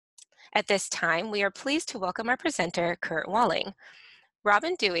At this time, we are pleased to welcome our presenter, Kurt Walling.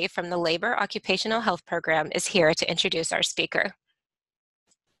 Robin Dewey from the Labor Occupational Health Program is here to introduce our speaker.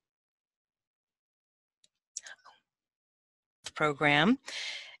 Program.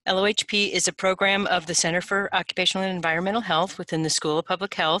 LOHP is a program of the Center for Occupational and Environmental Health within the School of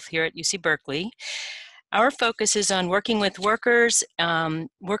Public Health here at UC Berkeley. Our focus is on working with workers,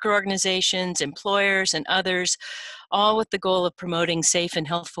 worker organizations, employers, and others, all with the goal of promoting safe and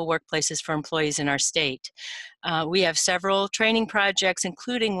healthful workplaces for employees in our state. We have several training projects,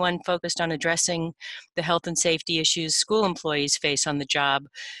 including one focused on addressing the health and safety issues school employees face on the job,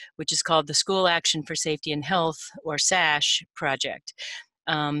 which is called the School Action for Safety and Health, or SASH project.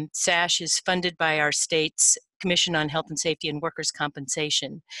 SASH is funded by our state's Commission on Health and Safety and Workers'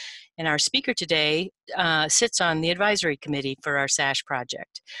 Compensation. And our speaker today sits on the advisory committee for our SASH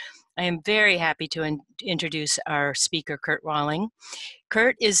project. I am very happy to introduce our speaker, Kurt Walling.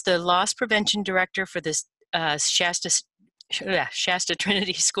 Kurt is the Loss Prevention Director for this Shasta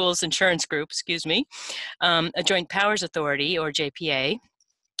Trinity Schools Insurance Group, a Joint Powers Authority, or JPA,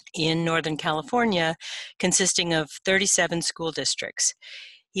 in Northern California, consisting of 37 school districts.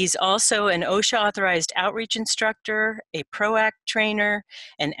 He's also an OSHA-authorized outreach instructor, a PROACT trainer,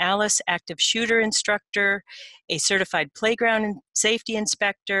 an ALICE active shooter instructor, a certified playground safety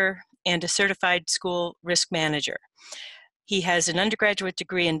inspector, and a certified school risk manager. He has an undergraduate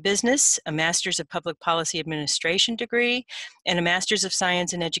degree in business, a master's of public policy administration degree, and a master's of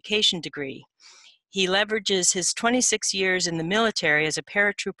science in education degree. He leverages his 26 years in the military as a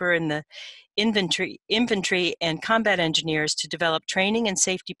paratrooper in the infantry and combat engineers to develop training and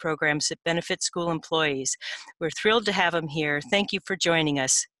safety programs that benefit school employees. We're thrilled to have him here. Thank you for joining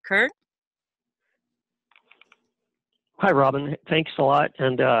us. Kurt? Hi, Robin. Thanks a lot,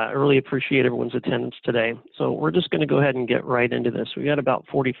 and I really appreciate everyone's attendance today. So we're just going to go ahead and get right into this. We got about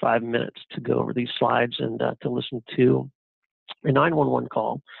 45 minutes to go over these slides and to listen to a 911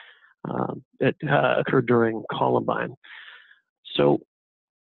 call that occurred during Columbine. So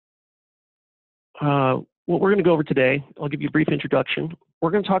what we're going to go over today, I'll give you a brief introduction. We're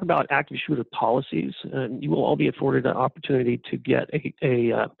going to talk about active shooter policies, and you will all be afforded an opportunity to get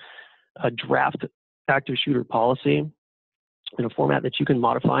a draft active shooter policy in a format that you can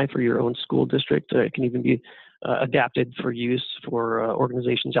modify for your own school district. It can even be adapted for use for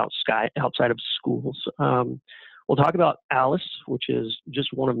organizations outside of schools. We'll talk about ALICE, which is just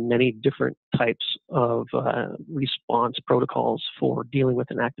one of many different types of response protocols for dealing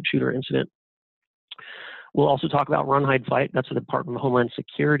with an active shooter incident. We'll also talk about Run, Hide, Fight. That's the Department of Homeland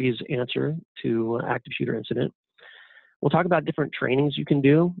Security's answer to active shooter incident. We'll talk about different trainings you can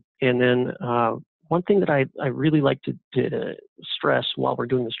do. And then one thing that I really like to stress while we're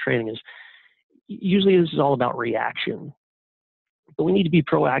doing this training is usually this is all about reaction. But we need to be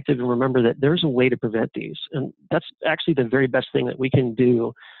proactive and remember that there's a way to prevent these. And that's actually the very best thing that we can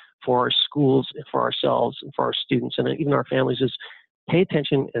do for our schools, for ourselves, and for our students, and even our families is pay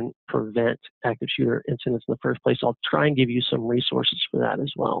attention and prevent active shooter incidents in the first place. I'll try and give you some resources for that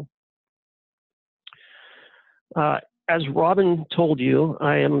as well. As Robin told you,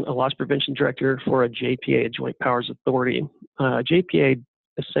 I am a loss prevention director for a JPA, a Joint Powers Authority. JPA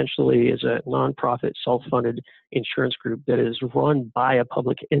essentially is a nonprofit, self-funded insurance group that is run by a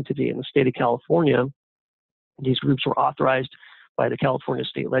public entity in the state of California. These groups were authorized by the California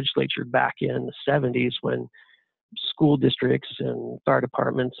State Legislature back in the 70s when school districts and fire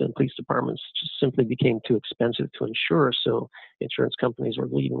departments and police departments just simply became too expensive to insure, so insurance companies were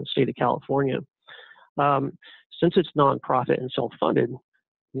leaving the state of California. Since it's nonprofit and self-funded,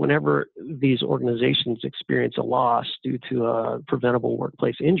 whenever these organizations experience a loss due to a preventable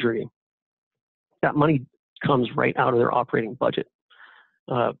workplace injury, that money comes right out of their operating budget.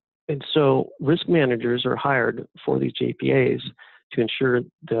 And so risk managers are hired for these JPAs to ensure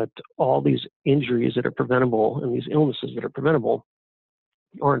that all these injuries that are preventable and these illnesses that are preventable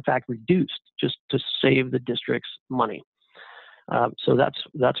are in fact reduced just to save the district's money. So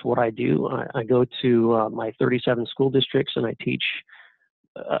that's what I do. I go to my 37 school districts and I teach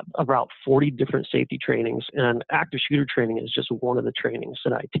about 40 different safety trainings, and active shooter training is just one of the trainings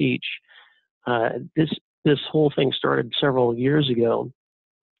that I teach. This whole thing started several years ago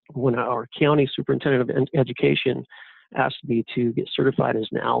when our county superintendent of education asked me to get certified as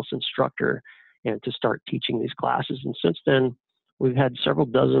an ALICE instructor and to start teaching these classes. And since then, we've had several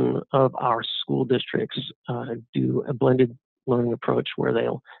dozen of our school districts do a blended learning approach where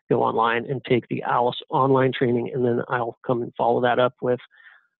they'll go online and take the ALICE online training, and then I'll come and follow that up with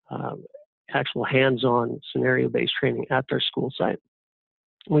actual hands-on scenario-based training at their school site.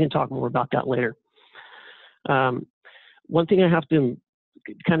 We can talk more about that later. One thing I have to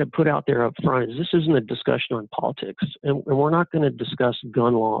kind of put out there up front is this isn't a discussion on politics, and we're not going to discuss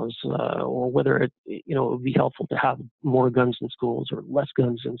gun laws or whether it would be helpful to have more guns in schools or less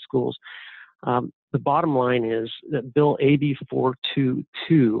guns in schools. The bottom line is that Bill AB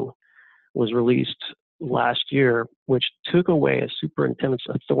 422 was released last year, which took away a superintendent's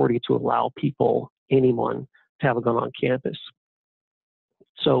authority to allow anyone to have a gun on campus.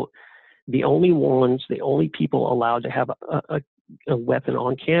 So the only people allowed to have a weapon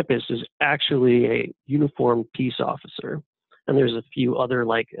on campus is actually a uniformed peace officer. And there's a few other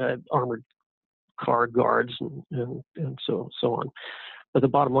like armored car guards and so on. But the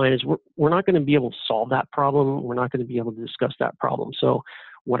bottom line is we're not going to be able to solve that problem. We're not going to be able to discuss that problem. So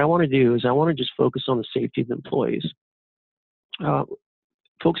what I want to do is I want to just focus on the safety of the employees.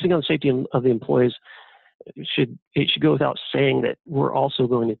 Focusing on the safety of the employees it should go without saying that we're also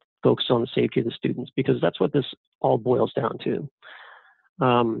going to focus on the safety of the students, because that's what this all boils down to.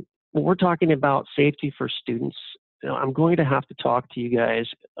 When we're talking about safety for students, I'm going to have to talk to you guys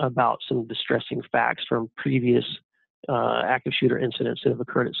about some distressing facts from previous active shooter incidents that have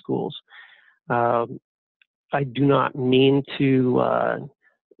occurred at schools. I do not mean to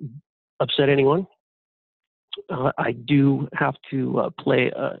upset anyone. I do have to play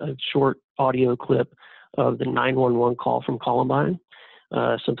a short audio clip of the 911 call from Columbine.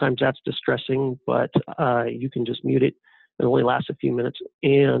 Sometimes that's distressing, but you can just mute it. It only lasts a few minutes,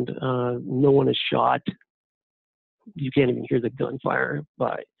 and no one is shot. You can't even hear the gunfire,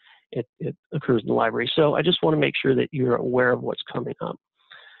 but it occurs in the library. So I just want to make sure that you're aware of what's coming up.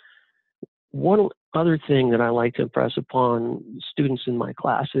 One other thing that I like to impress upon students in my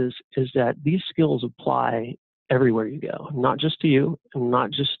classes is that these skills apply everywhere you go, not just to you, and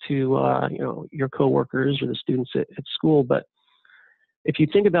not just to your coworkers or the students at school, but if you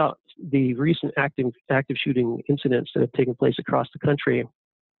think about the recent active shooting incidents that have taken place across the country,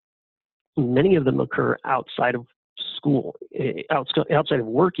 many of them occur outside of school, outside of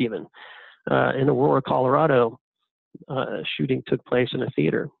work even. In Aurora, Colorado, a shooting took place in a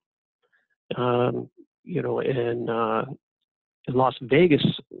theater. In Las Vegas,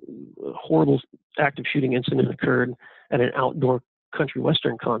 a horrible active shooting incident occurred at an outdoor country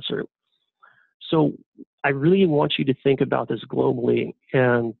western concert. So I really want you to think about this globally,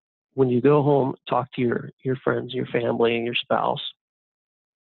 and when you go home, talk to your friends, your family, and your spouse,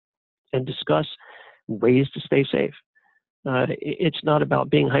 and discuss ways to stay safe. It's not about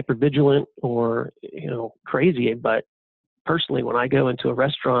being hypervigilant or crazy, but personally, when I go into a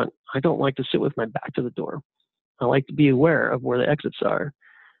restaurant, I don't like to sit with my back to the door. I like to be aware of where the exits are.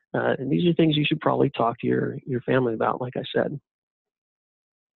 And these are things you should probably talk to your family about, like I said.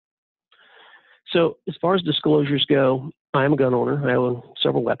 So as far as disclosures go, I'm a gun owner. I own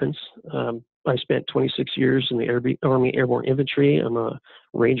several weapons. I spent 26 years in the Army Airborne Infantry. I'm a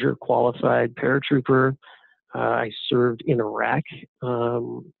Ranger qualified paratrooper. I served in Iraq.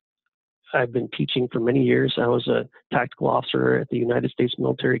 I've been teaching for many years. I was a tactical officer at the United States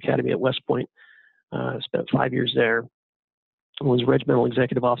Military Academy at West Point. Spent 5 years there. I was regimental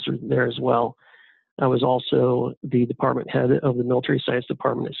executive officer there as well. I was also the department head of the military science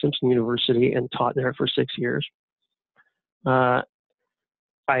department at Simpson University and taught there for 6 years.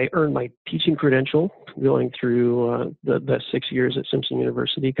 I earned my teaching credential going through the 6 years at Simpson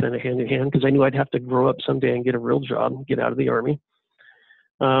University, kind of hand in hand, because I knew I'd have to grow up someday and get a real job and get out of the Army.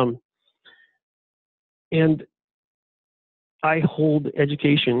 And I hold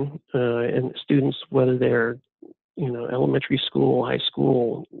education and students, whether they're elementary school, high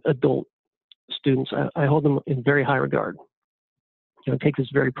school, adult students, I hold them in very high regard. I take this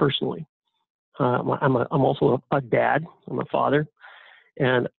very personally. I'm also a dad. I'm a father,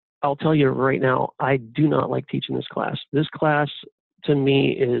 and I'll tell you right now, I do not like teaching this class. This class to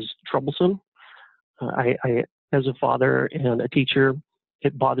me is troublesome. I as a father and a teacher,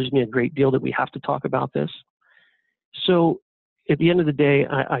 it bothers me a great deal that we have to talk about this. So at the end of the day,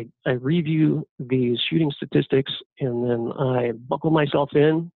 I review these shooting statistics, and then I buckle myself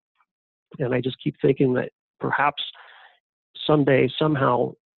in, and I just keep thinking that perhaps someday,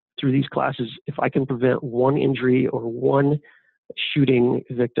 somehow, through these classes, if I can prevent one injury or one shooting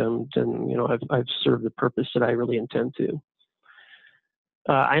victim, then I've served the purpose that I really intend to.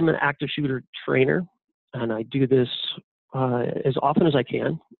 I'm an active shooter trainer, and I do this as often as I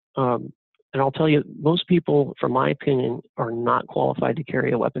can. And I'll tell you, most people, from my opinion, are not qualified to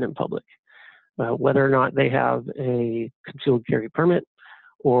carry a weapon in public. Whether or not they have a concealed carry permit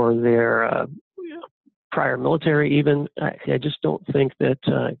or they're prior military even, I just don't think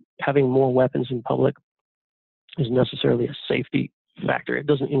that having more weapons in public is necessarily a safety factor. It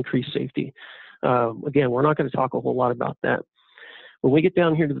doesn't increase safety. Again, we're not going to talk a whole lot about that. When we get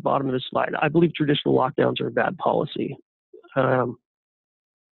down here to the bottom of the slide, I believe traditional lockdowns are a bad policy.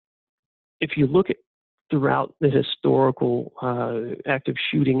 If you look at throughout the historical active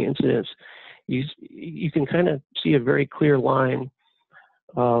shooting incidents, you can kind of see a very clear line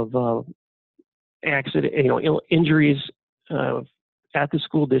of accident, injuries at the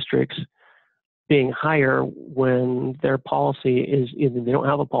school districts being higher when their policy is either they don't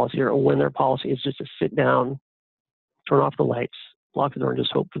have a policy, or when their policy is just to sit down, turn off the lights, lock the door, and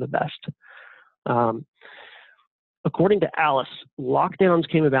just hope for the best. According to Alice, lockdowns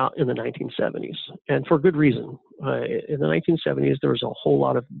came about in the 1970s, and for good reason. In the 1970s, there was a whole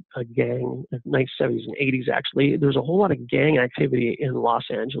lot of gang, 1970s and 80s actually, there was a whole lot of gang activity in Los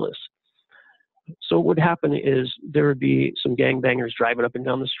Angeles. So what would happen is there would be some gangbangers driving up and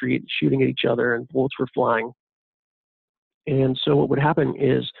down the street, shooting at each other, and bullets were flying. And so what would happen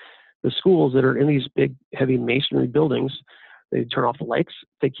is the schools that are in these big, heavy masonry buildings, they turn off the lights,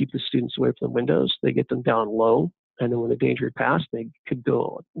 they keep the students away from the windows, they get them down low, and then when the danger had passed, they could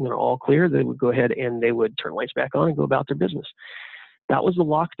go, all clear, they would go ahead and they would turn lights back on and go about their business. That was the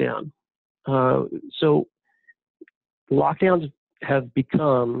lockdown. So lockdowns have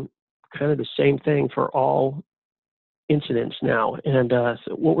become kind of the same thing for all incidents now. And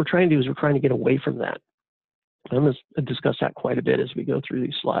so what we're trying to do is we're trying to get away from that. I'm going to discuss that quite a bit as we go through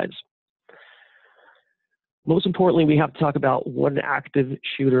these slides. Most importantly, we have to talk about what an active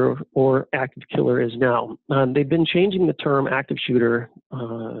shooter or active killer is now. They've been changing the term active shooter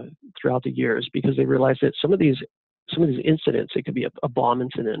throughout the years because they realized that some of these incidents, it could be a bomb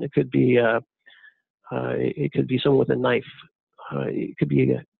incident, it could be someone with a knife, it could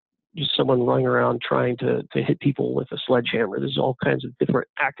be just someone running around trying to hit people with a sledgehammer. There's all kinds of different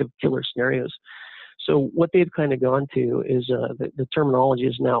active killer scenarios. So what they've kind of gone to is the terminology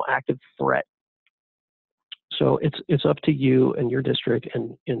is now active threat. So it's up to you and your district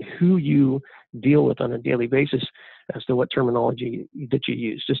and who you deal with on a daily basis as to what terminology that you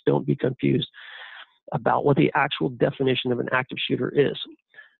use. Just don't be confused about what the actual definition of an active shooter is.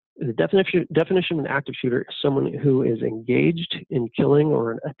 The definition of an active shooter is someone who is engaged in killing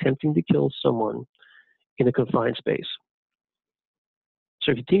or attempting to kill someone in a confined space.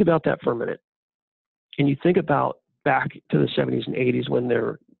 So if you think about that for a minute, and you think about back to the 70s and 80s when there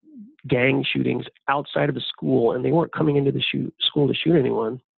were gang shootings outside of the school and they weren't coming into the school to shoot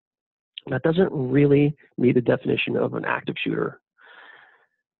anyone, that doesn't really meet the definition of an active shooter.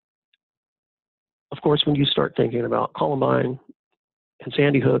 Of course, when you start thinking about Columbine and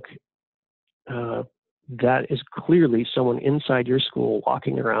Sandy Hook, that is clearly someone inside your school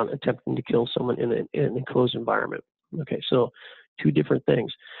walking around attempting to kill someone in an enclosed environment. Okay, so two different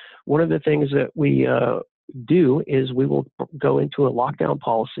things. One of the things that we do is we will go into a lockdown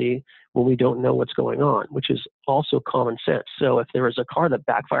policy when we don't know what's going on, which is also common sense. So if there was a car that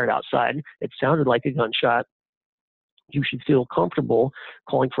backfired outside, it sounded like a gunshot, you should feel comfortable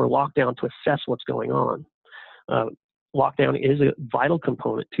calling for a lockdown to assess what's going on. Lockdown is a vital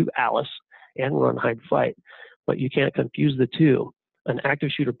component to Alice and Run, Hide, Fight, but you can't confuse the two. An active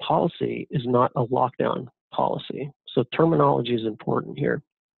shooter policy is not a lockdown policy. So terminology is important here.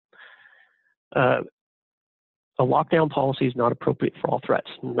 A lockdown policy is not appropriate for all threats,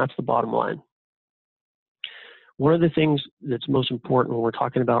 and that's the bottom line. One of the things that's most important when we're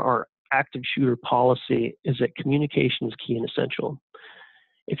talking about our active shooter policy is that communication is key and essential.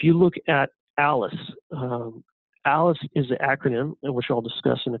 If you look at ALICE, ALICE is the acronym, which I'll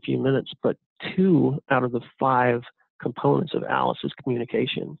discuss in a few minutes, but 2 out of the 5 components of ALICE is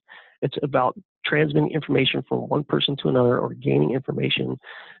communication. It's about transmitting information from one person to another or gaining information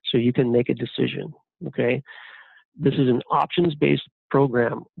so you can make a decision, okay? This is an options-based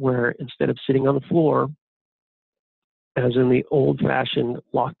program where instead of sitting on the floor, as in the old-fashioned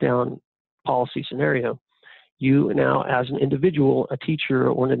lockdown policy scenario, you now, as an individual, a teacher,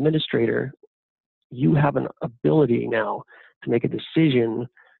 or an administrator, you have an ability now to make a decision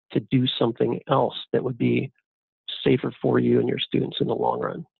to do something else that would be safer for you and your students in the long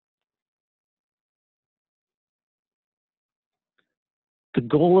run. The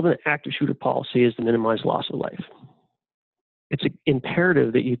goal of an active shooter policy is to minimize loss of life. It's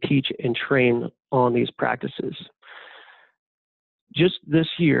imperative that you teach and train on these practices. Just this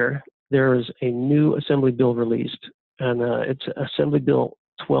year, there is a new Assembly bill released, and it's Assembly Bill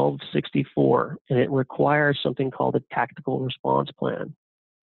 1264, and it requires something called a tactical response plan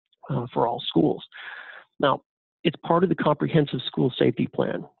for all schools. Now, it's part of the comprehensive school safety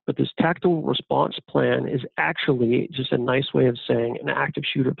plan, but this tactical response plan is actually just a nice way of saying an active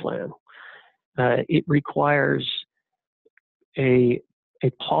shooter plan. It requires a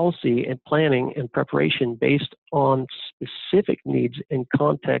a policy and planning and preparation based on specific needs and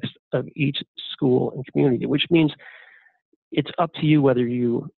context of each school and community, which means it's up to you whether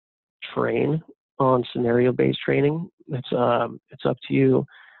you train on scenario-based training. It's up to you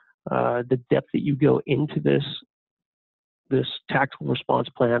the depth that you go into this tactical response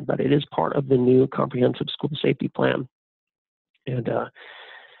plan, but it is part of the new comprehensive school safety plan. And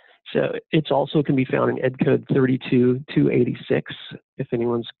so it's also can be found in Ed Code 32286 if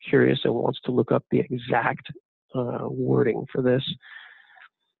anyone's curious and wants to look up the exact wording for this.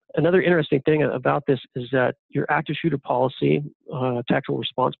 Another interesting thing about this is that your active shooter policy, tactical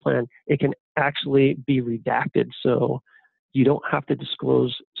response plan, it can actually be redacted, so you don't have to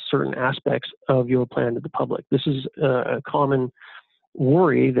disclose certain aspects of your plan to the public. This is a common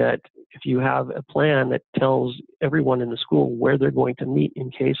worry, that if you have a plan that tells everyone in the school where they're going to meet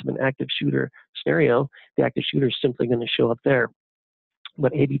in case of an active shooter scenario, the active shooter is simply going to show up there.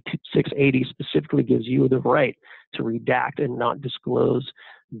 But AB 680 specifically gives you the right to redact and not disclose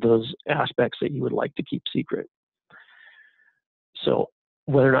those aspects that you would like to keep secret. So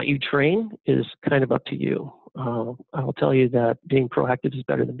whether or not you train is kind of up to you. I will tell you that being proactive is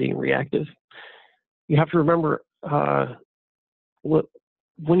better than being reactive. You have to remember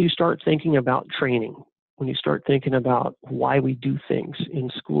when you start thinking about training, when you start thinking about why we do things in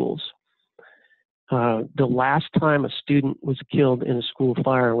schools, the last time a student was killed in a school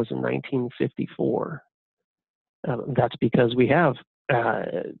fire was in 1954. That's because we have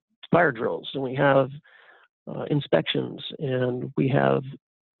fire drills, and we have inspections, and we have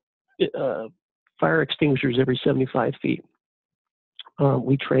fire extinguishers every 75 feet.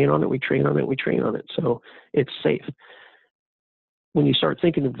 We train on it, we train on it, we train on it, so it's safe. When you start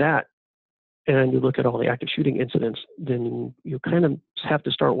thinking of that, and you look at all the active shooting incidents, then you kind of have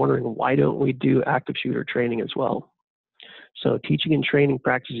to start wondering, why don't we do active shooter training as well? So teaching and training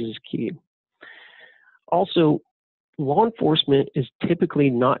practices is key. Also, law enforcement is typically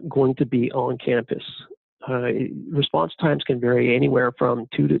not going to be on campus. Response times can vary anywhere from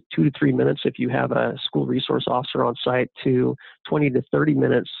 2 to 3 minutes if you have a school resource officer on site, to 20 to 30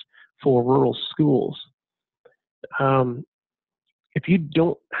 minutes for rural schools. If you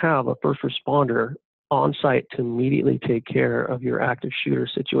don't have a first responder on site to immediately take care of your active shooter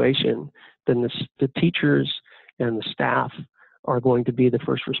situation, then the teachers and the staff are going to be the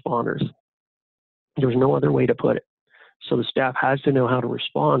first responders. There's no other way to put it. So the staff has to know how to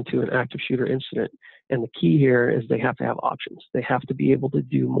respond to an active shooter incident. And the key here is they have to have options. They have to be able to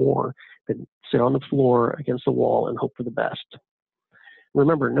do more than sit on the floor against the wall and hope for the best.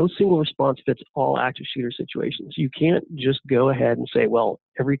 Remember, no single response fits all active shooter situations. You can't just go ahead and say, well,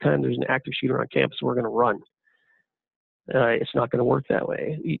 every time there's an active shooter on campus, we're going to run. It's not going to work that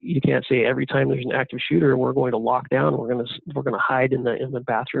way. You can't say every time there's an active shooter, we're going to lock down. We're going to hide in the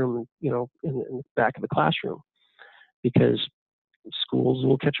bathroom, in the back of the classroom, because schools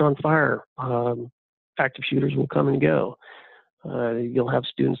will catch on fire. Active shooters will come and go. You'll have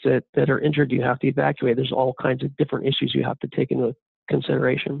students that are injured. You have to evacuate. There's all kinds of different issues you have to take into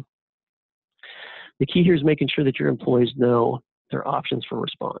consideration. The key here is making sure that your employees know their options for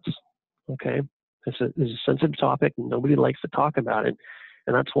response. Okay, this is a sensitive topic, and nobody likes to talk about it,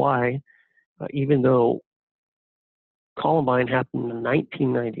 and that's why, even though Columbine happened in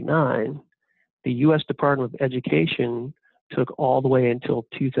 1999, the U.S. Department of Education took all the way until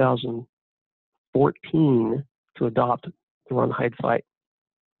 2014 to adopt the run, hide, fight.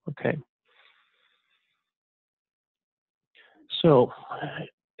 Okay. So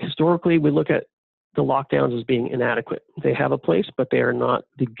historically, we look at the lockdowns as being inadequate. They have a place, but they are not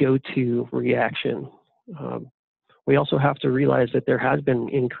the go-to reaction. We also have to realize that there has been an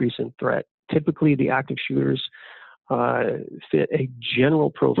increase in threat. Typically, the active shooters fit a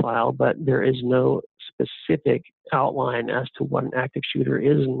general profile, but there is no specific outline as to what an active shooter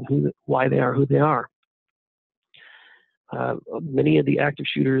is and why they are who they are. Many of the active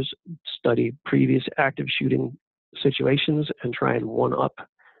shooters study previous active shooting situations and try and one-up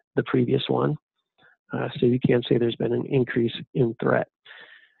the previous one. So you can say there's been an increase in threat.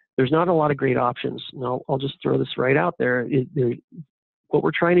 There's not a lot of great options. And I'll just throw this right out there. What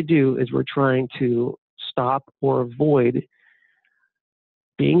we're trying to do is we're trying to stop or avoid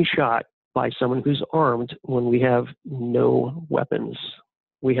being shot by someone who's armed when we have no weapons.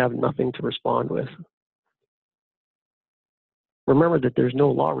 We have nothing to respond with. Remember that there's no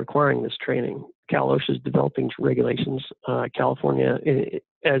law requiring this training. Cal OSHA is developing regulations. California,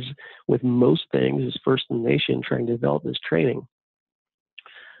 as with most things, is first in the nation trying to develop this training.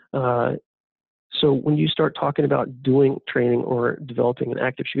 So when you start talking about doing training or developing an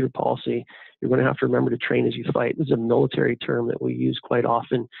active shooter policy, you're going to have to remember to train as you fight. This is a military term that we use quite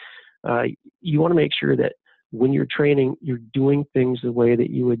often. You want to make sure that when you're training, you're doing things the way that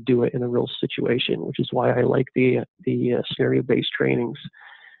you would do it in a real situation, which is why I like the scenario-based trainings.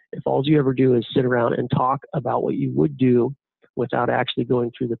 If all you ever do is sit around and talk about what you would do without actually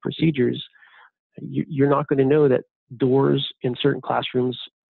going through the procedures, you're not going to know that doors in certain classrooms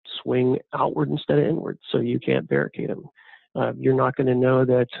swing outward instead of inward, so you can't barricade them. You're not going to know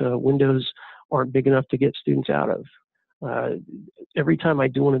that windows aren't big enough to get students out of. Every time I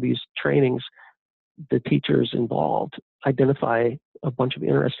do one of these trainings, the teachers involved identify a bunch of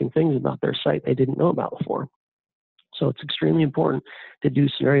interesting things about their site they didn't know about before. So it's extremely important to do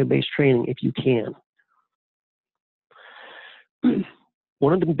scenario-based training if you can.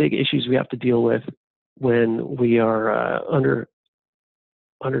 One of the big issues we have to deal with when we are under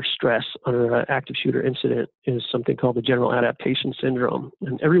stress, under an active shooter incident, is something called the General Adaptation Syndrome.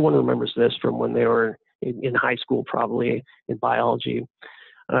 And everyone remembers this from when they were in high school, probably in biology.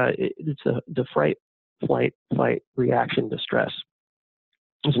 It's the fight, flight, reaction to stress.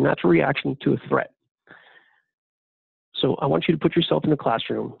 It's a natural reaction to a threat. So I want you to put yourself in the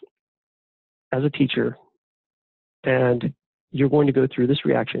classroom as a teacher, and you're going to go through this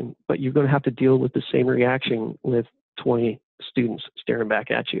reaction, but you're going to have to deal with the same reaction with 20 students staring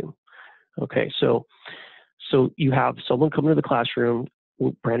back at you. Okay, so you have someone come into the classroom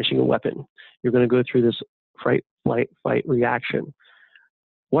brandishing a weapon. You're going to go through this fight, flight, fight reaction.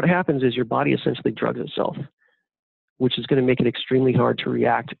 What happens is your body essentially drugs itself, which is going to make it extremely hard to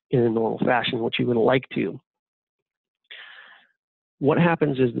react in a normal fashion, which you would like to. What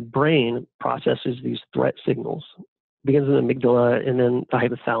happens is the brain processes these threat signals, begins in the amygdala and then the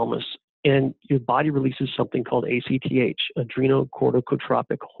hypothalamus, and your body releases something called ACTH,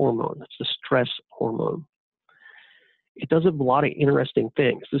 adrenocorticotropic hormone. It's the stress hormone. It does a lot of interesting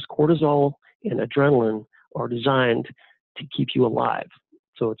things. This cortisol and adrenaline are designed to keep you alive.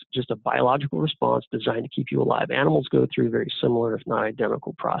 So it's just a biological response designed to keep you alive. Animals go through a very similar, if not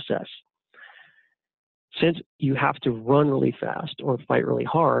identical, process. Since you have to run really fast or fight really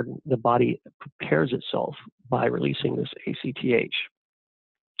hard, the body prepares itself by releasing this ACTH.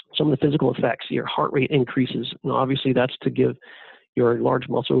 Some of the physical effects, your heart rate increases, and obviously that's to give your large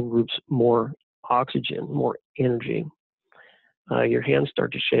muscle groups more oxygen, more energy. Your hands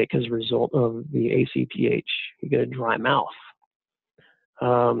start to shake as a result of the ACTH. You get a dry mouth.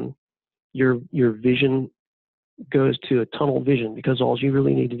 Your vision goes to a tunnel vision because all you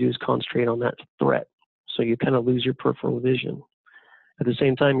really need to do is concentrate on that threat. So you kind of lose your peripheral vision. At the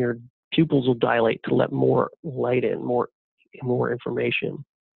same time, your pupils will dilate to let more light in, more information.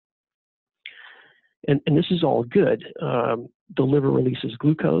 And this is all good. The liver releases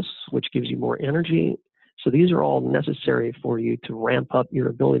glucose, which gives you more energy. So these are all necessary for you to ramp up your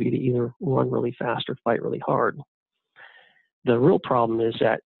ability to either run really fast or fight really hard. The real problem is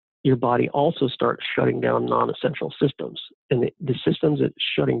that your body also starts shutting down non-essential systems. And the systems it's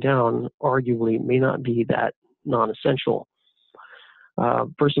shutting down arguably may not be that non-essential.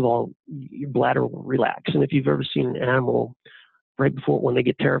 First of all, your bladder will relax. And if you've ever seen an animal right before, when they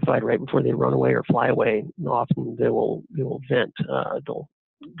get terrified, right before they run away or fly away, often they will vent. They'll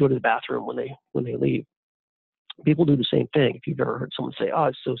go to the bathroom when they leave. People do the same thing. If you've ever heard someone say, "Oh, I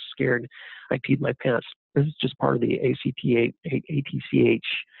was so scared, I peed my pants," this is just part of the ACTH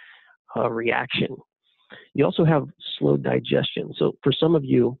reaction. You also have slow digestion. So for some of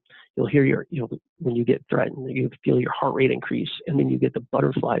you, you'll hear when you get threatened, you feel your heart rate increase, and then you get the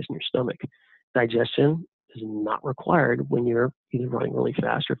butterflies in your stomach. Digestion is not required when you're either running really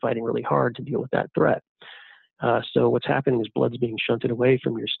fast or fighting really hard to deal with that threat. So what's happening is blood's being shunted away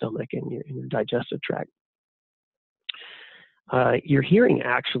from your stomach and your digestive tract. Your hearing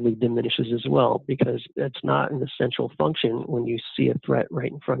actually diminishes as well because it's not an essential function when you see a threat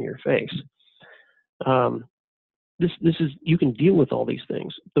right in front of your face. This is, you can deal with all these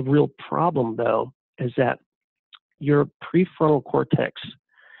things. The real problem, though, is that your prefrontal cortex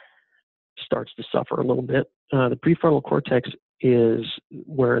starts to suffer a little bit. The prefrontal cortex is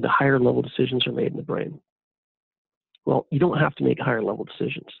where the higher level decisions are made in the brain. Well, you don't have to make higher level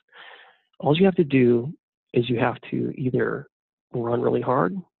decisions. All you have to do is you have to either run really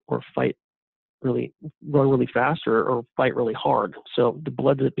hard or run really fast or fight really hard. So the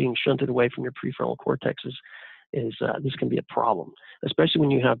blood that's being shunted away from your prefrontal cortex is this can be a problem, especially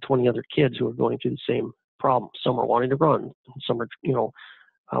when you have 20 other kids who are going through the same problem. Some are wanting to run, some are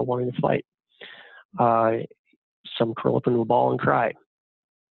wanting to fight. Some curl up into a ball and cry.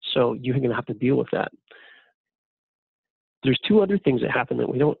 So you're going to have to deal with that. There's two other things that happen that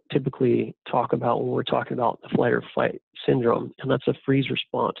we don't typically talk about when we're talking about the flight or fight syndrome, and that's a freeze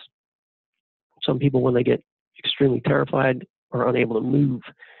response. Some people, when they get extremely terrified, are unable to move.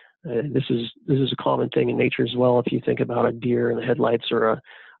 This is a common thing in nature as well. If you think about a deer in the headlights or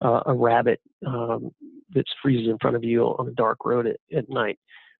a rabbit that freezes in front of you on a dark road at night,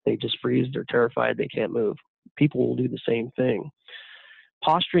 they just freeze. They're terrified. They can't move. People will do the same thing.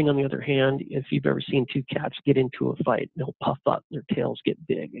 Posturing, on the other hand, if you've ever seen two cats get into a fight, they'll puff up, their tails get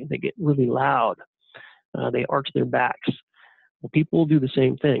big, and they get really loud. They arch their backs. Well, people will do the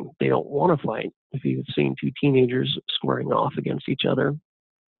same thing. They don't want to fight. If you've seen two teenagers squaring off against each other,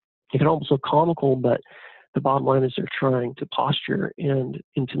 it can almost look comical, but the bottom line is they're trying to posture and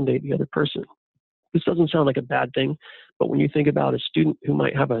intimidate the other person. This doesn't sound like a bad thing, but when you think about a student who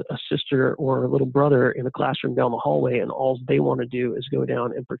might have a sister or a little brother in a classroom down the hallway and all they want to do is go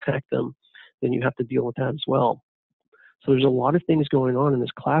down and protect them, then you have to deal with that as well. So there's a lot of things going on in this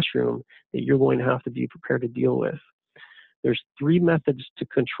classroom that you're going to have to be prepared to deal with. There's 3 methods to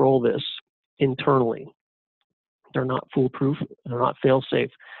control this internally. They're not foolproof, they're not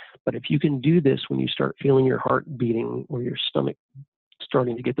fail-safe, but if you can do this when you start feeling your heart beating or your stomach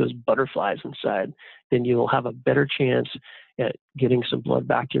starting to get those butterflies inside, then you'll have a better chance at getting some blood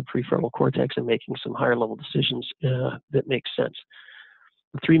back to your prefrontal cortex and making some higher level decisions that make sense.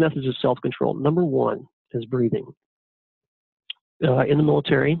 The 3 methods of self-control. Number 1 is breathing. In the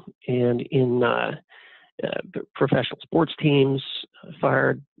military and in professional sports teams,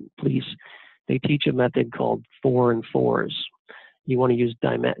 fire, police, they teach a method called 4 and 4s. You want to use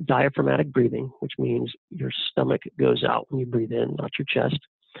diaphragmatic breathing, which means your stomach goes out when you breathe in, not your chest.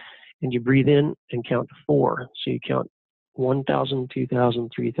 And you breathe in and count to 4. So you count 1,000,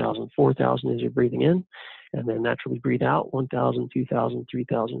 2,000, 3,000, 4,000 as you're breathing in, and then naturally breathe out 1,000, 2,000,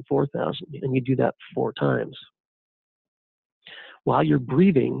 3,000, 4,000. And you do that 4 times. While you're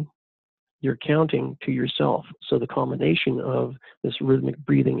breathing, you're counting to yourself. So the combination of this rhythmic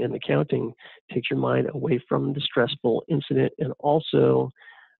breathing and the counting takes your mind away from the stressful incident and also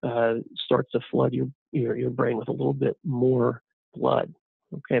starts to flood your brain with a little bit more blood,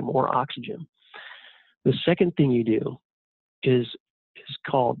 okay, more oxygen. The second thing you do is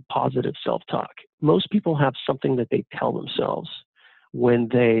called positive self-talk. Most people have something that they tell themselves when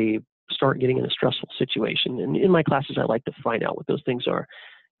they start getting in a stressful situation. And in my classes, I like to find out what those things are.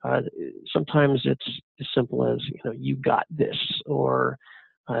 Sometimes it's as simple as, you got this, or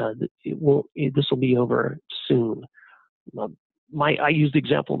this will be over soon. I used the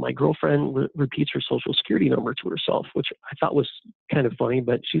example, my girlfriend repeats her social security number to herself, which I thought was kind of funny,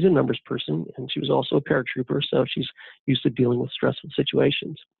 but she's a numbers person and she was also a paratrooper, so she's used to dealing with stressful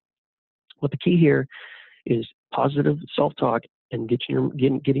situations. What the key here is positive self-talk and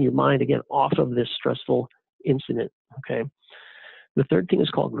getting your mind again off of this stressful incident, okay? The third thing is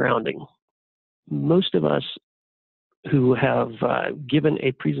called grounding. Most of us who have given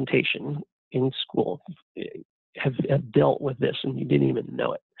a presentation in school have dealt with this and you didn't even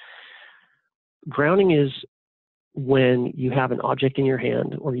know it. Grounding is when you have an object in your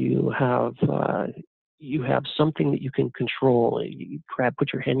hand or you have something that you can control. You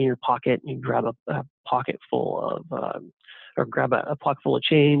put your hand in your pocket and you grab a pocket full of, or grab a pocket full of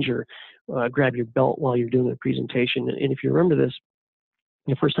change, or grab your belt while you're doing a presentation. And if you remember this,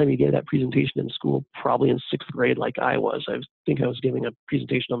 the first time you gave that presentation in school, probably in 6th grade, like I think I was giving a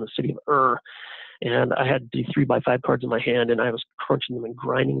presentation on the city of Ur, and I had the 3x5 cards in my hand, and I was crunching them and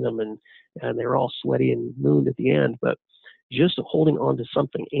grinding them, and they were all sweaty and mooned at the end. But just holding on to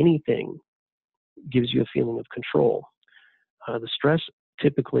something, anything, gives you a feeling of control. The stress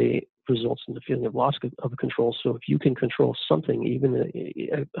typically results in the feeling of loss of control. So if you can control something, even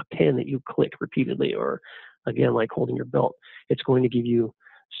a pen that you click repeatedly, or again, like holding your belt, it's going to give you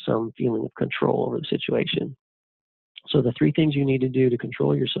some feeling of control over the situation. So the 3 things you need to do to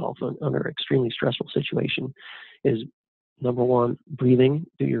control yourself under an extremely stressful situation is, number 1, breathing,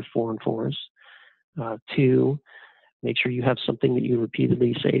 do your 4 and 4s. 2, make sure you have something that you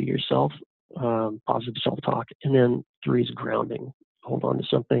repeatedly say to yourself, positive self-talk. And then 3 is grounding. Hold on to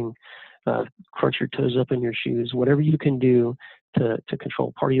something, crunch your toes up in your shoes, whatever you can do to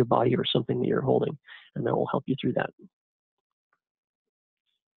control part of your body or something that you're holding, and that will help you through that.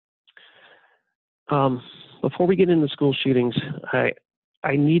 Before we get into school shootings,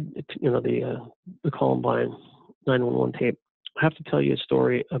 I need the Columbine 911 tape. I have to tell you a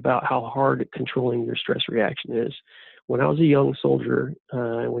story about how hard controlling your stress reaction is. When I was a young soldier,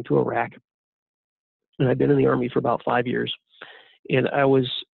 I went to Iraq, and I'd been in the Army for about 5 years. And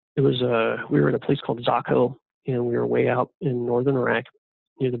we were in a place called Zakho, and we were way out in northern Iraq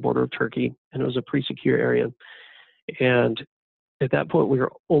near the border of Turkey, and it was a pretty secure area. And at that point, we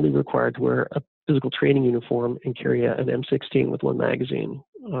were only required to wear a physical training uniform and carry an M16 with one magazine.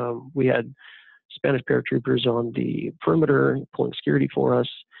 We had Spanish paratroopers on the perimeter pulling security for us,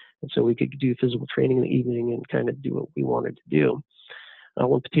 and so we could do physical training in the evening and kind of do what we wanted to do.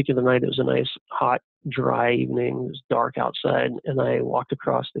 One particular night, it was a nice, hot, dry evening. It was dark outside, and I walked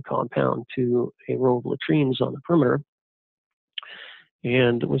across the compound to a row of latrines on the perimeter,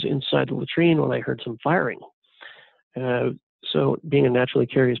 and was inside the latrine when I heard some firing. So being a naturally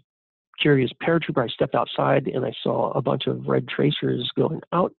curious paratrooper, I stepped outside and I saw a bunch of red tracers going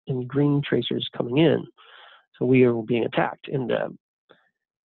out and green tracers coming in. So we were being attacked, and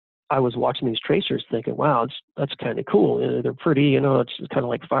I was watching these tracers thinking, wow, that's kind of cool. They're pretty, it's kind of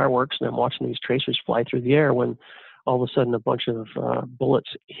like fireworks, and I'm watching these tracers fly through the air when all of a sudden a bunch of bullets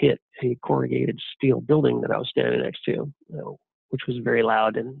hit a corrugated steel building that I was standing next to, which was very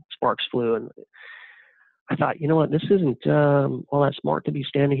loud, and sparks flew. And I thought, you know what, this isn't all that smart to be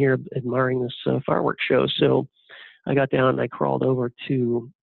standing here admiring this fireworks show. So I got down and I crawled over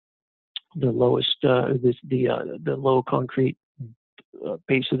to the lowest, the low concrete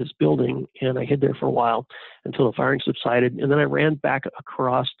base of this building, and I hid there for a while until the firing subsided. And then I ran back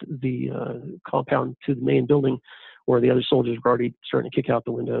across the compound to the main building where the other soldiers were already starting to kick out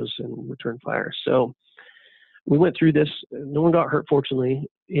the windows and return fire. So we went through this. No one got hurt, fortunately.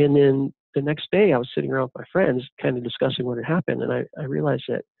 And then the next day I was sitting around with my friends kind of discussing what had happened. And I realized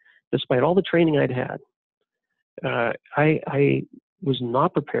that despite all the training I'd had, I was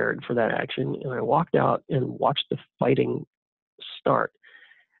not prepared for that action. And I walked out and watched the fighting start.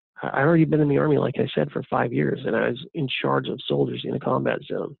 I'd already been in the Army, like I said, for 5 years, and I was in charge of soldiers in a combat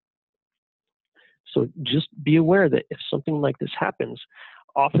zone. So just be aware that if something like this happens,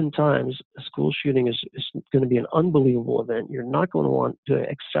 oftentimes a school shooting is going to be an unbelievable event. You're not going to want to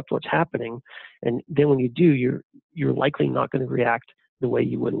accept what's happening, and then when you do, you're likely not going to react the way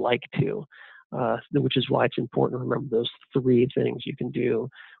you would like to, which is why it's important to remember those 3 things you can do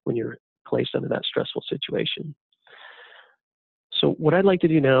when you're placed under that stressful situation. So what I'd like to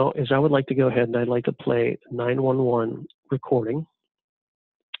do now is I would like to go ahead and I'd like to play 911 recording.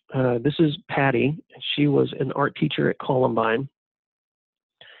 This is Patty. She was an art teacher at Columbine.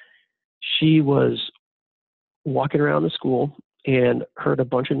 She was walking around the school and heard a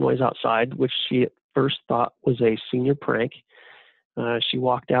bunch of noise outside, which she at first thought was a senior prank. She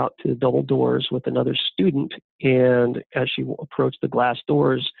walked out to the double doors with another student, and as she approached the glass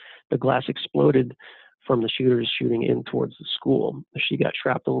doors, the glass exploded from the shooters shooting in towards the school. She got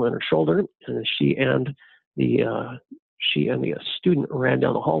shrapnel in her shoulder, and she and the student ran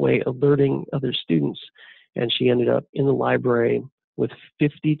down the hallway, alerting other students, and she ended up in the library with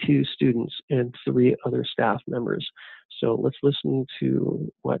 52 students and 3 other staff members. So let's listen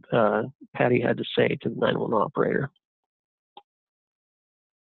to what Patty had to say to the 911 operator.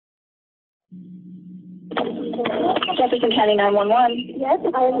 Jefferson County 911. Yes,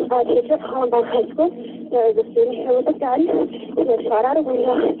 I'm a teacher at Columbine High School. There is a student here with a gun. He was shot out a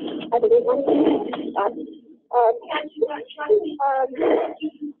window. I believe one shot.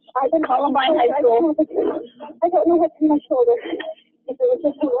 I've been Columbine High School. I don't know what's in my shoulder. If it was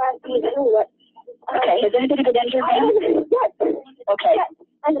just a last week or what. Okay, has anybody been injured? Yes. Okay. Yes.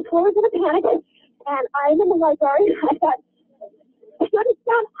 And the school was in a panic, and I'm in the library. I thought, students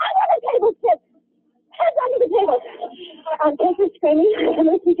down under the table, kids. Heads under the table. Kids are screaming, and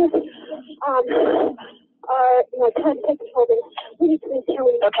the teachers are, trying to take control. We need to be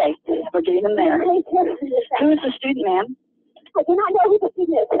careful. Okay, we're getting them there. Who is the student, ma'am? I do not know who the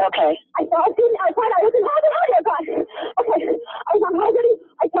student is. Okay. I saw a student outside. I was in Harvard. Oh, dear God. Okay. I was on Harvard.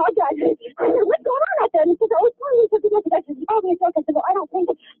 I saw a guy. I said, what's going on out there? And he said, oh, it's fine. He said, he called me a joke. I said, well, I don't think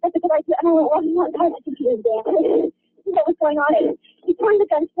that's a good idea. And I went, well, he's not kind of confused there. What was going on? He pointed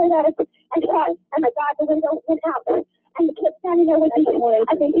the gun straight at us and shot. And my God, the window went out. And the kid standing there with me.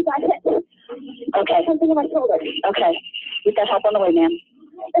 I think he got hit. Okay. Something in my shoulder. Okay. We've got help on the way, ma'am.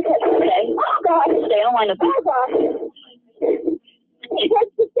 Okay. Okay. Oh, God. Stay on the line with me. Oh, God.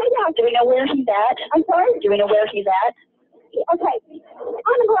 Stay down. Do we know where he's at? I'm sorry? Do we know where he's at? Okay.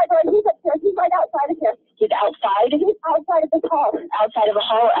 I'm in the library. He's upstairs. He's right outside of here. He's outside? He's outside of this hall. Outside of the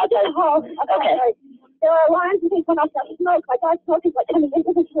hall? Outside of the hall. Okay. Right. There are alarms and things when I start smoke. My God's smoke is like coming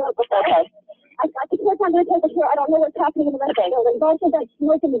into the room. Okay. I've got the kids under the table here. I don't know what's happening in the rest of the building. Also, that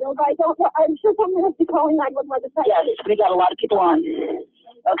smoke in the building. I don't know. I'm sure someone has to be calling 911 by the site. Yes, we got a lot of people on.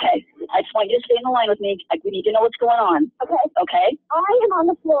 Okay. I just want you to stay in the line with me. We need to know what's going on. Okay. Okay. I am on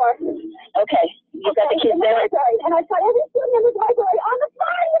the floor. Okay. You've got the kids there. And I've got every student in the library on the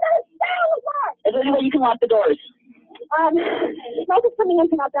floor. You gotta stay on the floor. Is there any way you can lock the doors? Smoke is coming in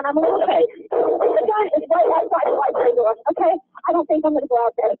from out there. I'm a little bit. The gun is right outside the library.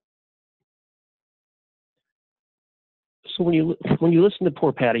 So when you listen to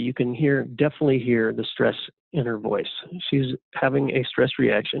poor Patty, you can definitely hear the stress in her voice. She's having a stress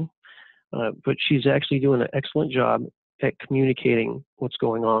reaction, but she's actually doing an excellent job at communicating what's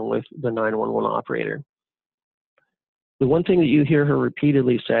going on with the 911 operator. The one thing that you hear her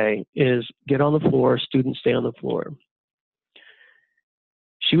repeatedly say is, "Get on the floor, students stay on the floor."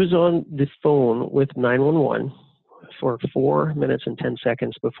 She was on the phone with 911 for 4 minutes and 10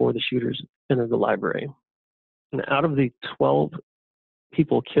 seconds before the shooters entered the library. And out of the 12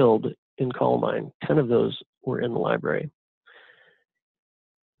 people killed in Columbine, 10 of those were in the library.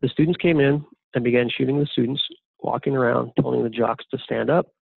 The students came in and began shooting the students, walking around, telling the jocks to stand up.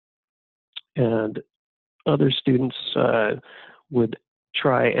 And other students would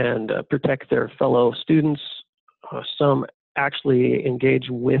try and protect their fellow students. Some actually engaged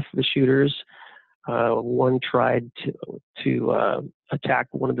with the shooters. One tried to attack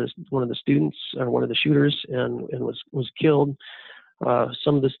one of the students or one of the shooters and was killed.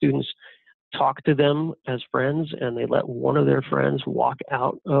 Some of the students talked to them as friends, and they let one of their friends walk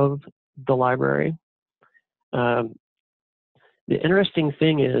out of the library. The interesting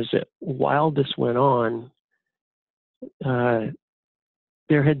thing is that while this went on,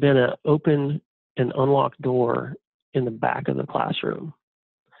 there had been an open and unlocked door in the back of the classroom.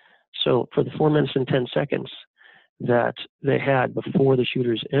 So for the 4 minutes and 10 seconds that they had before the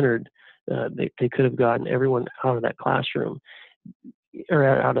shooters entered, they could have gotten everyone out of that classroom or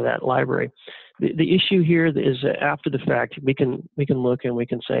out of that library. The issue here is that after the fact, we can look and we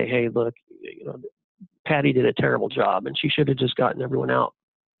can say, hey, look, Patty did a terrible job and she should have just gotten everyone out.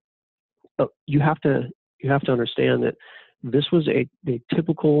 But you have to understand that this was a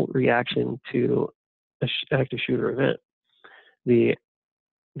typical reaction to an active shooter event. The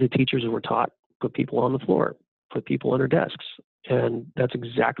teachers were taught, put people on the floor, put people under desks. And that's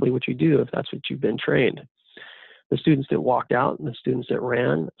exactly what you do if that's what you've been trained. The students that walked out and the students that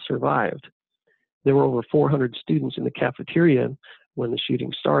ran survived. There were over 400 students in the cafeteria when the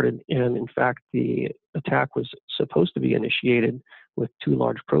shooting started. And in fact, the attack was supposed to be initiated with 2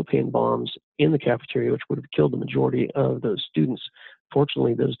 large propane bombs in the cafeteria, which would have killed the majority of those students.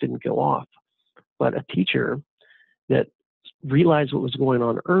 Fortunately, those didn't go off. But a teacher that realized what was going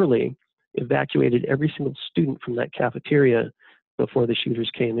on early evacuated every single student from that cafeteria before the shooters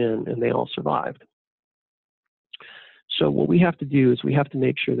came in, and they all survived. So what we have to do is we have to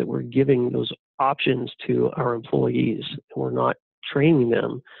make sure that we're giving those options to our employees. We're not training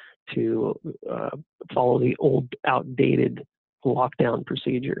them to follow the old, outdated lockdown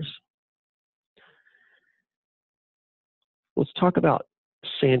procedures. Let's talk about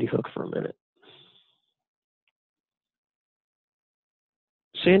Sandy Hook for a minute.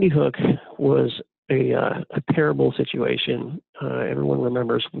 Sandy Hook was a terrible situation. Everyone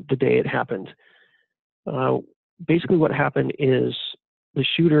remembers the day it happened. Basically what happened is the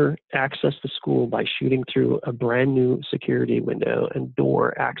shooter accessed the school by shooting through a brand new security window and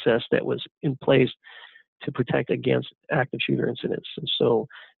door access that was in place to protect against active shooter incidents. And so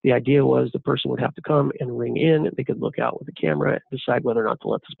the idea was the person would have to come and ring in, and they could look out with a camera and decide whether or not to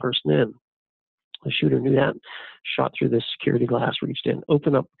let this person in. The shooter knew that, shot through this security glass, reached in,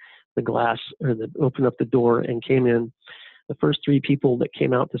 opened up the glass, or opened up the door and came in. The first 3 people that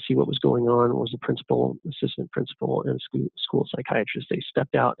came out to see what was going on was the principal, assistant principal, and school psychiatrist. They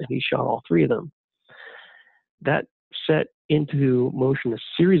stepped out and he shot all 3 of them. That set into motion a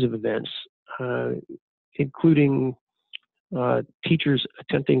series of events, including teachers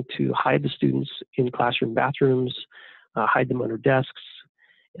attempting to hide the students in classroom bathrooms, hide them under desks.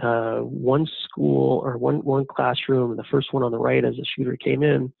 One school or one classroom, the first one on the right as the shooter came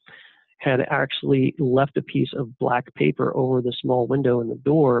in, had actually left a piece of black paper over the small window in the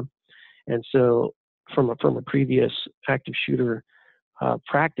door. And so from a previous active shooter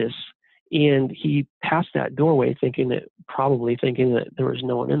practice, and he passed that doorway probably thinking that there was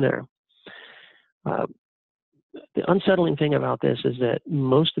no one in there. The unsettling thing about this is that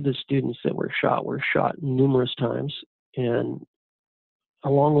most of the students that were shot numerous times, and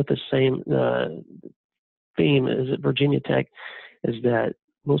along with the same theme as at Virginia Tech, is that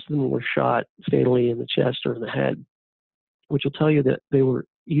most of them were shot fatally in the chest or in the head, which will tell you that they were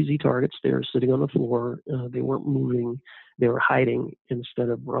easy targets. They were sitting on the floor. They weren't moving. They were hiding instead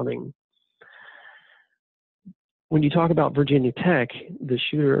of running. When you talk about Virginia Tech, the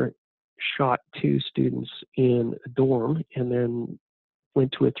shooter shot 2 students in a dorm and then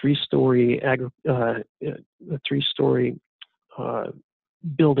went to a 3-story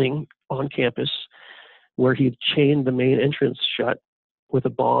building on campus where he chained the main entrance shut with a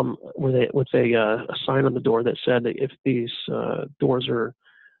bomb, with a sign on the door that said that if these doors are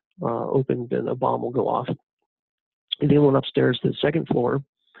opened and a bomb will go off. And he went upstairs to the second floor,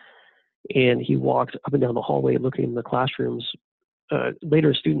 and he walked up and down the hallway looking in the classrooms.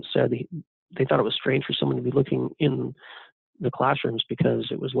 Later, students said they thought it was strange for someone to be looking in the classrooms because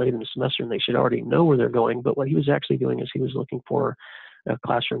it was late in the semester and they should already know where they're going. But what he was actually doing is he was looking for a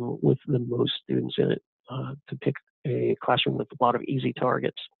classroom with the most students in it, to pick a classroom with a lot of easy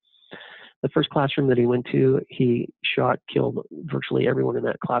targets. The first classroom that he went to, he killed virtually everyone in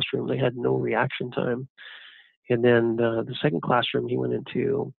that classroom. They had no reaction time. And then the second classroom he went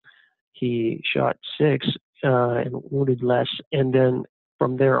into, he shot 6 and wounded less. And then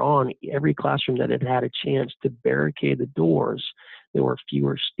from there on, every classroom that had had a chance to barricade the doors, there were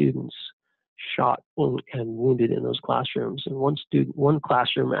fewer students shot and wounded in those classrooms. And one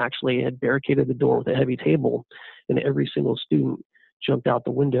classroom actually had barricaded the door with a heavy table, and every single student jumped out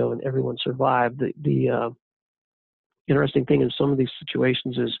the window and everyone survived. The interesting thing in some of these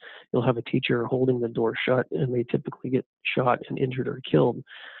situations is you'll have a teacher holding the door shut and they typically get shot and injured or killed.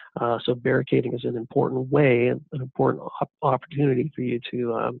 So barricading is an important way, an important opportunity for you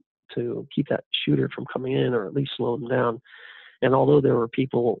to keep that shooter from coming in, or at least slow them down. And although there were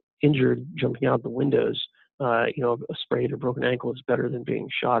people injured jumping out the windows, a sprained or broken ankle is better than being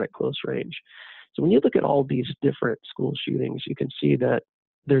shot at close range. So when you look at all these different school shootings, you can see that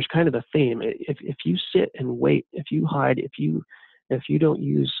there's kind of a theme. If you sit and wait, if you hide, if you don't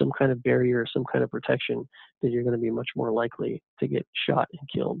use some kind of barrier, some kind of protection, then you're going to be much more likely to get shot and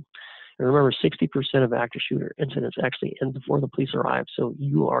killed. And remember, 60% of active shooter incidents actually end before the police arrive, so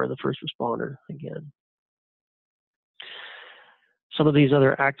you are the first responder again. Some of these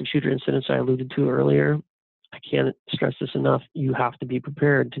other active shooter incidents I alluded to earlier, I can't stress this enough, you have to be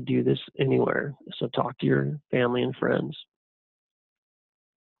prepared to do this anywhere. So talk to your family and friends.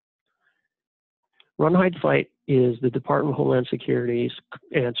 Run, hide, fight is the Department of Homeland Security's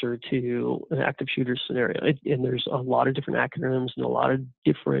answer to an active shooter scenario. And there's a lot of different acronyms and a lot of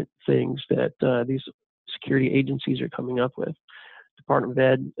different things that these security agencies are coming up with. Department of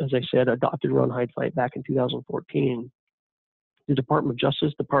Ed, as I said, adopted Run, Hide, Fight back in 2014. The Department of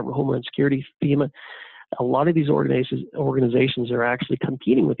Justice, Department of Homeland Security, FEMA, a lot of these organizations are actually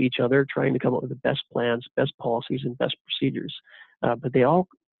competing with each other, trying to come up with the best plans, best policies, and best procedures. But they all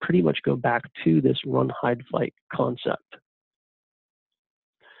pretty much go back to this run, hide, fight concept.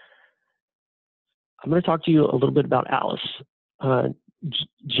 I'm going to talk to you a little bit about Alice.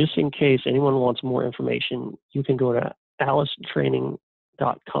 Just in case anyone wants more information, you can go to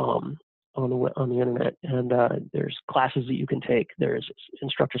alicetraining.com on the internet, and there's classes that you can take. There's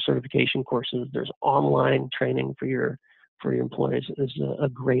instructor certification courses. There's online training for your employees. Is a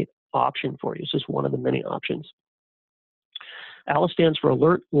great option for you. It's just one of the many options. ALICE stands for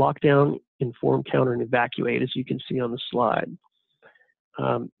Alert, Lockdown, Inform, Counter, and Evacuate, as you can see on the slide.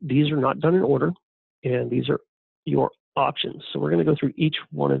 These are not done in order, and these are your options. So we're going to go through each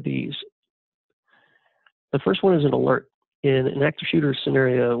one of these. The first one is an alert. In an active shooter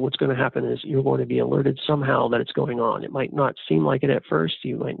scenario, what's going to happen is you're going to be alerted somehow that it's going on. It might not seem like it at first.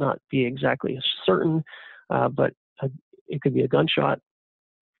 You might not be exactly certain, but it could be a gunshot.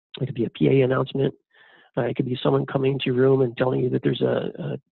 It could be a PA announcement. It could be someone coming into your room and telling you that there's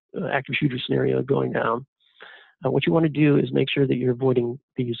a active shooter scenario going down. What you want to do is make sure that you're avoiding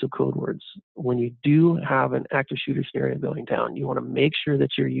the use of code words. When you do have an active shooter scenario going down, you want to make sure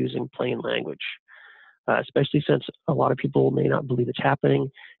that you're using plain language, especially since a lot of people may not believe it's happening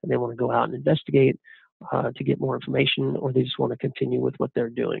and they want to go out and investigate to get more information, or they just want to continue with what they're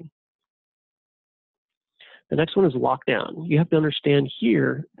doing. The next one is lockdown. You have to understand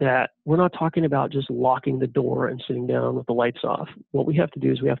here that we're not talking about just locking the door and sitting down with the lights off. What we have to do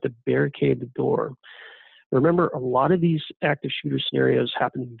is we have to barricade the door. Remember, a lot of these active shooter scenarios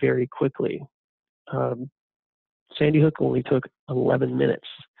happen very quickly. Sandy Hook only took 11 minutes.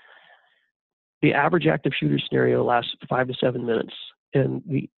 The average active shooter scenario lasts 5 to 7 minutes. And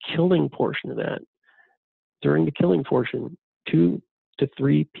the killing portion of that, during the killing portion, 2 to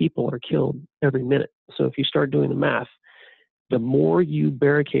 3 people are killed every minute. So if you start doing the math, the more you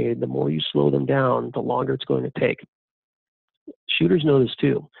barricade, the more you slow them down, the longer it's going to take. Shooters know this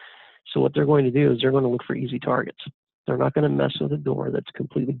too. So what they're going to do is they're going to look for easy targets. They're not going to mess with a door that's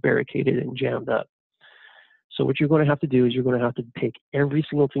completely barricaded and jammed up. So what you're going to have to do is you're going to have to take every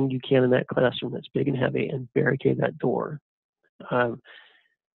single thing you can in that classroom that's big and heavy and barricade that door.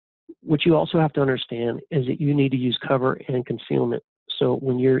 What you also have to understand is that you need to use cover and concealment. So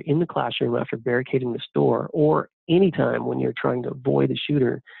when you're in the classroom after barricading this door, or anytime when you're trying to avoid the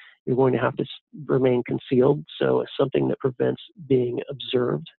shooter, you're going to have to remain concealed. So it's something that prevents being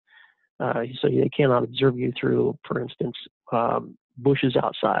observed. So they cannot observe you through, for instance, bushes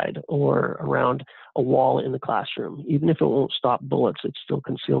outside or around a wall in the classroom. Even if it won't stop bullets, it's still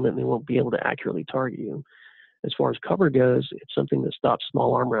concealment and they won't be able to accurately target you. As far as cover goes, it's something that stops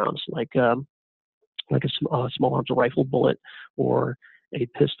small arm rounds, like a small arms rifle bullet or a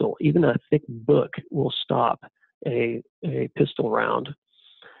pistol. Even a thick book will stop a pistol round.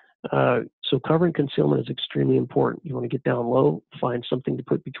 So cover and concealment is extremely important. You want to get down low, find something to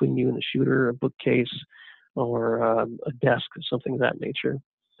put between you and the shooter, a bookcase or a desk, or something of that nature.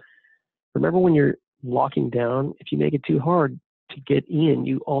 Remember, when you're locking down, if you make it too hard to get in,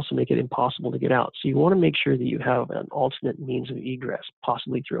 you also make it impossible to get out. So you want to make sure that you have an alternate means of egress,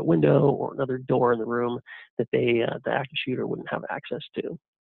 possibly through a window or another door in the room that the active shooter wouldn't have access to.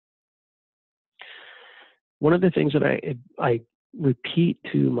 One of the things that I repeat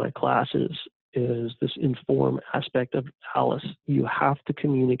to my classes is this inform aspect of ALICE. You have to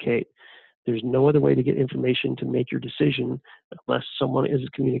communicate. There's no other way to get information to make your decision unless someone is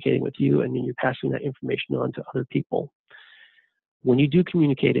communicating with you and then you're passing that information on to other people. When you do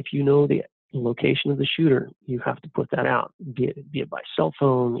communicate, if you know the location of the shooter, you have to put that out, be it by cell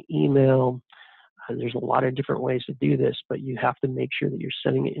phone, email. There's a lot of different ways to do this, but you have to make sure that you're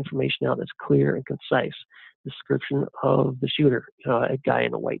sending information out that's clear and concise. Description of the shooter, a guy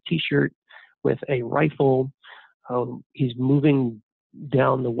in a white t-shirt with a rifle. He's moving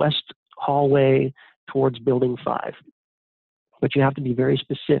down the west hallway towards building 5. But you have to be very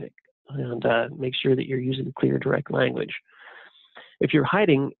specific and make sure that you're using clear, direct language. If you're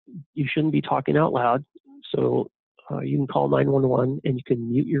hiding, you shouldn't be talking out loud. So you can call 911 and you can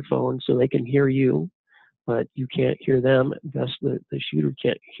mute your phone so they can hear you, but you can't hear them. Thus, the shooter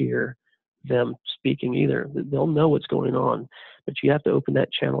can't hear them speaking either. They'll know what's going on, but you have to open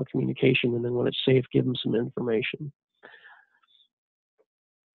that channel of communication, and then when it's safe, give them some information.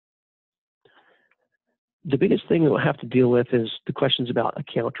 The biggest thing that we'll have to deal with is the questions about a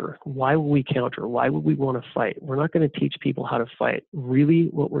counter. Why would we counter? Why would we want to fight? We're not going to teach people how to fight. Really,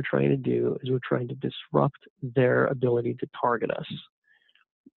 what we're trying to do is we're trying to disrupt their ability to target us.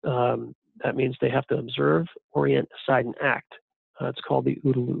 That means they have to observe, orient, decide, and act. It's called the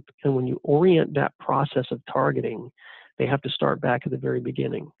OODA loop. And when you orient that process of targeting, they have to start back at the very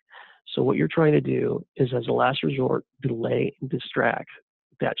beginning. So what you're trying to do is, as a last resort, delay and distract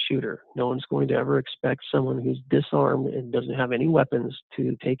that shooter. No one's going to ever expect someone who's disarmed and doesn't have any weapons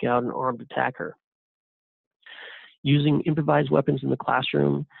to take out an armed attacker. Using improvised weapons in the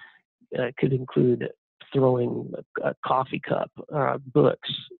classroom could include throwing a coffee cup, books,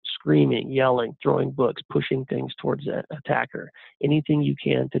 screaming, yelling, throwing books, pushing things towards the attacker. Anything you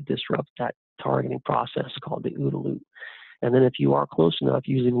can to disrupt that targeting process called the OODA loop. And then if you are close enough,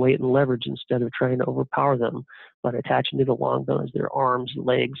 using weight and leverage instead of trying to overpower them, but attaching to the long bones, their arms,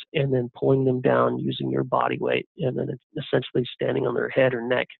 legs, and then pulling them down using your body weight, and then essentially standing on their head or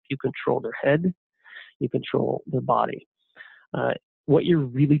neck. If you control their head, you control their body. What you're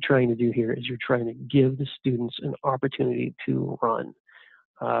really trying to do here is you're trying to give the students an opportunity to run.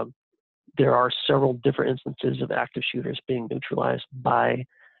 There are several different instances of active shooters being neutralized by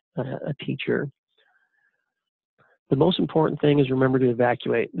a teacher. The most important thing is remember to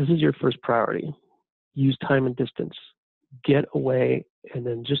evacuate. This is your first priority. Use time and distance. Get away, and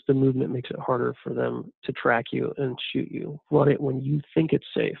then just the movement makes it harder for them to track you and shoot you. Run it when you think it's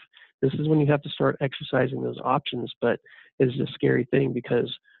safe. This is when you have to start exercising those options, but it is a scary thing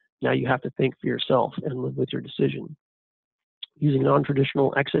because now you have to think for yourself and live with your decision. Using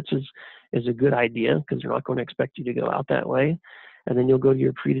non-traditional exits is a good idea because they're not going to expect you to go out that way. And then you'll go to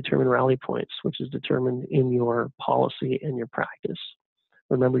your predetermined rally points, which is determined in your policy and your practice.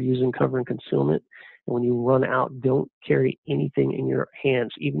 Remember using cover and concealment. And when you run out, don't carry anything in your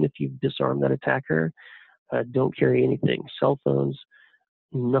hands. Even if you've disarmed that attacker, don't carry anything. Cell phones,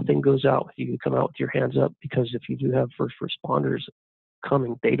 nothing goes out with you. You come out with your hands up, because if you do have first responders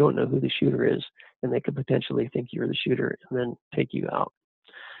coming, they don't know who the shooter is, and they could potentially think you're the shooter and then take you out.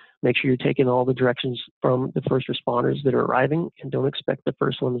 Make sure you're taking all the directions from the first responders that are arriving, and don't expect the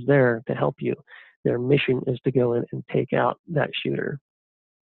first ones there to help you. Their mission is to go in and take out that shooter.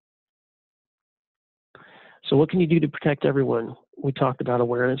 So what can you do to protect everyone? We talked about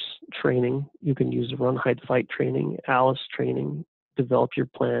awareness training. You can use run, hide, fight training, ALICE training, develop your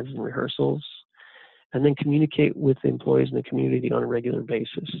plans and rehearsals, and then communicate with the employees in the community on a regular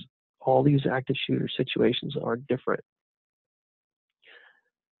basis. All these active shooter situations are different.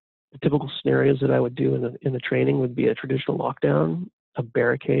 The typical scenarios that I would do in the training would be a traditional lockdown, a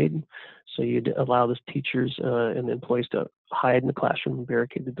barricade. So you'd allow the teachers and the employees to hide in the classroom and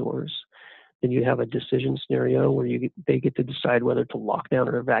barricade the doors. Then you have a decision scenario where they get to decide whether to lock down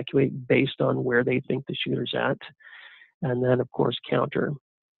or evacuate based on where they think the shooter's at. and then, of course, counter.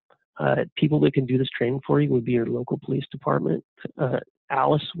 People that can do this training for you would be your local police department.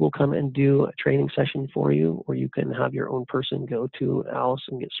 Alice will come and do a training session for you, or you can have your own person go to Alice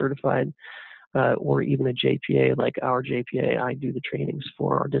and get certified, or even a JPA like our JPA. I do the trainings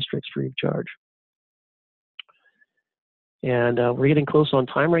for our districts free of charge. And we're getting close on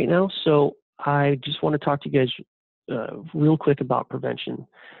time right now, so I just want to talk to you guys real quick about prevention.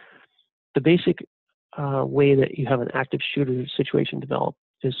 The basic way that you have an active shooter situation develop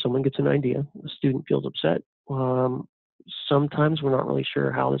is someone gets an idea, the student feels upset. Sometimes we're not really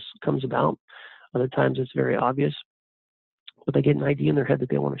sure how this comes about. Other times it's very obvious, but they get an idea in their head that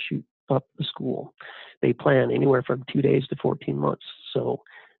they want to shoot up the school. They plan anywhere from 2 days to 14 months. So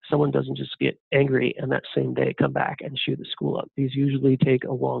someone doesn't just get angry and that same day come back and shoot the school up. These usually take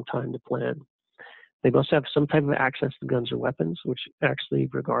a long time to plan. They must have some type of access to guns or weapons, which actually,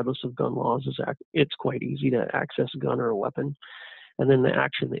 regardless of gun laws, it's quite easy to access a gun or a weapon. And then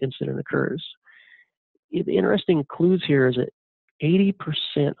the incident occurs. The interesting clues here is that 80%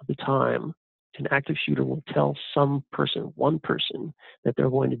 of the time, an active shooter will tell one person, that they're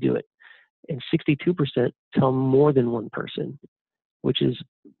going to do it. And 62% tell more than one person, which is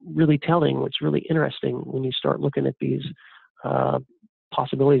really telling. What's really interesting when you start looking at these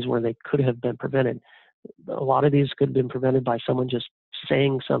possibilities where they could have been prevented. A lot of these could have been prevented by someone just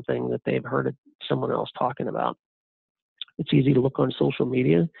saying something that they've heard someone else talking about. It's easy to look on social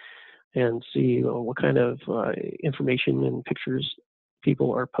media and see what kind of information and pictures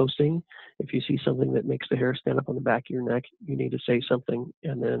people are posting. If you see something that makes the hair stand up on the back of your neck, you need to say something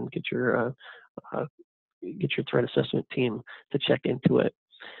and then get your threat assessment team to check into it.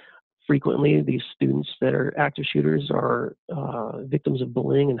 Frequently, these students that are active shooters are victims of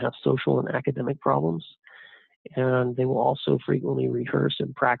bullying and have social and academic problems. And they will also frequently rehearse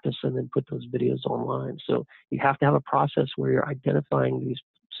and practice and then put those videos online. So you have to have a process where you're identifying these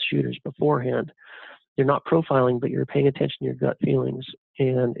shooters beforehand. You're not profiling, but you're paying attention to your gut feelings.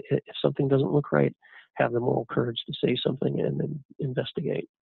 And if something doesn't look right, have the moral courage to say something and then investigate.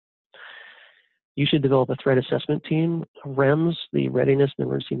 You should develop a threat assessment team. REMS, the Readiness and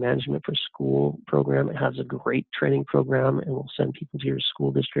Emergency Management for School program, it has a great training program and will send people to your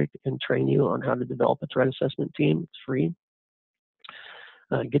school district and train you on how to develop a threat assessment team. It's free.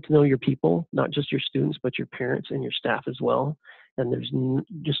 Get to know your people, not just your students, but your parents and your staff as well. And there's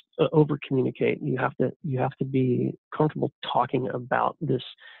just over communicate. You have to be comfortable talking about this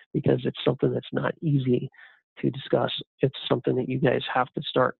because it's something that's not easy to discuss. It's something that you guys have to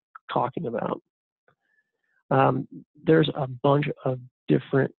start talking about. There's a bunch of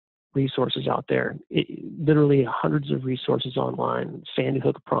different resources out there. Literally hundreds of resources online. Sandy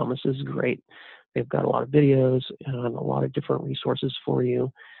Hook Promise is great. They've got a lot of videos and a lot of different resources for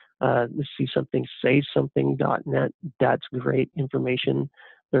you. Let's see something, saysomething.net. That's great information.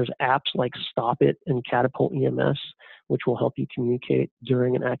 There's apps like Stop It and Catapult EMS, which will help you communicate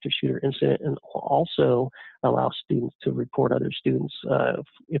during an active shooter incident and also allow students to report other students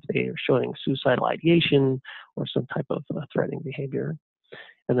if they are showing suicidal ideation or some type of threatening behavior.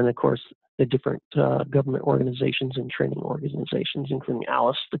 And then, of course, the different government organizations and training organizations, including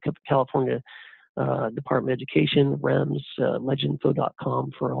ALICE, the California Department of Education, REMS,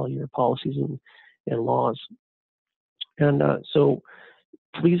 legendinfo.com for all your policies and laws. And so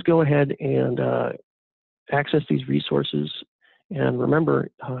please go ahead and access these resources. And remember,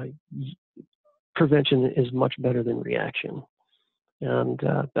 prevention is much better than reaction. And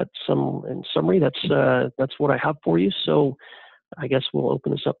in summary, that's what I have for you. So I guess we'll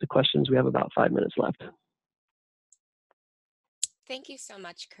open this up to questions. We have about 5 minutes left. Thank you so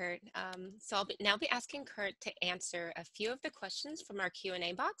much, Kurt. So I'll now be asking Kurt to answer a few of the questions from our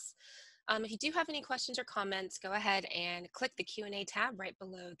Q&A box. If you do have any questions or comments, go ahead and click the Q&A tab right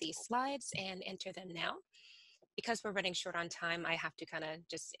below these slides and enter them now. Because we're running short on time, I have to kind of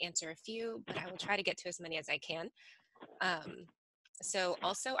just answer a few, but I will try to get to as many as I can. So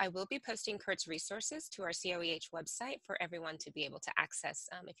also, I will be posting Kurt's resources to our COEH website for everyone to be able to access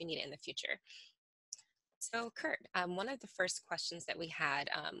if you need it in the future. So Kurt, one of the first questions that we had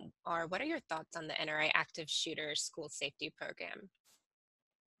are, what are your thoughts on the NRA Active Shooter School Safety Program?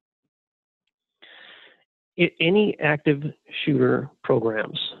 Any active shooter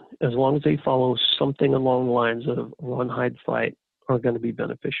programs, as long as they follow something along the lines of run, hide, fight, are going to be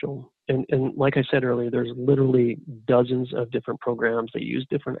beneficial. And like I said earlier, there's literally dozens of different programs that use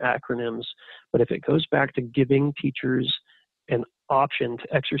different acronyms. But if it goes back to giving teachers an option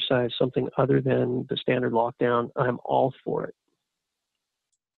to exercise something other than the standard lockdown, I'm all for it.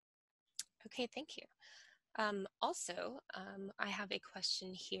 Okay, thank you. I have a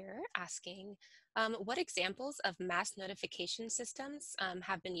question here asking, what examples of mass notification systems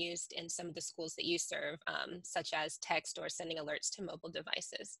have been used in some of the schools that you serve, such as text or sending alerts to mobile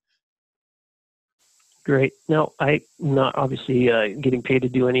devices? Great. Now, I'm not obviously getting paid to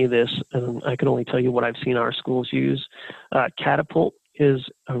do any of this, and I can only tell you what I've seen our schools use. Catapult is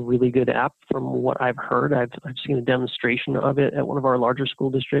a really good app from what I've heard. I've seen a demonstration of it at one of our larger school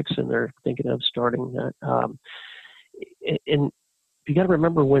districts, and they're thinking of starting that. And you got to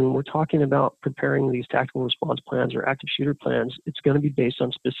remember, when we're talking about preparing these tactical response plans or active shooter plans, it's going to be based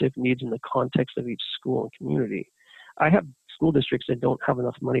on specific needs in the context of each school and community. I have school districts that don't have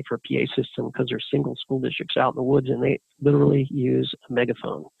enough money for a PA system because they're single school districts out in the woods, and they literally use a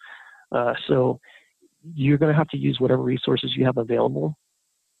megaphone. So you're going to have to use whatever resources you have available.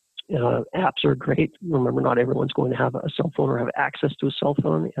 Apps are great. Remember, not everyone's going to have a cell phone or have access to a cell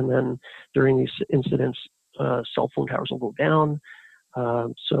phone. And then during these incidents, cell phone towers will go down.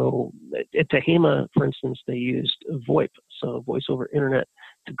 So at Tehama, for instance, they used VoIP, so voice over internet,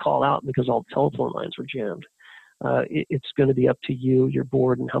 to call out because all the telephone lines were jammed. It's going to be up to you, your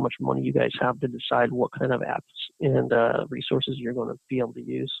board, and how much money you guys have to decide what kind of apps and resources you're going to be able to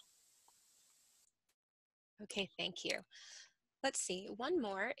use. Okay, thank you. Let's see, one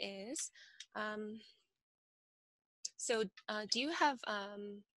more is, do you have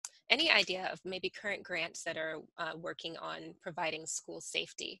any idea of maybe current grants that are working on providing school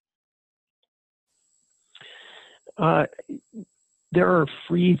safety? There are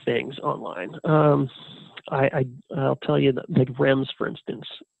free things online. I'll tell you that, like REMS, for instance,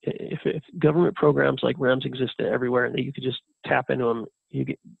 if government programs like REMS existed everywhere and that you could just tap into them, you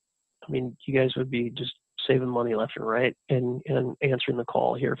guys would be just saving money left and right and answering the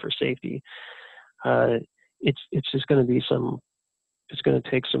call here for safety. It's just going to be it's going to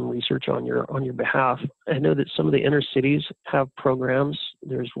take some research on your behalf. I know that some of the inner cities have programs.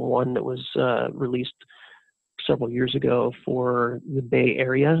 There's one that was released several years ago for the Bay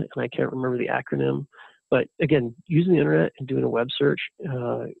Area, and I can't remember the acronym. But again, using the internet and doing a web search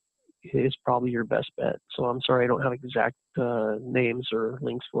is probably your best bet. So I'm sorry I don't have exact names or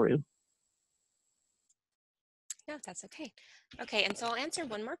links for you. No, that's okay. Okay, and so I'll answer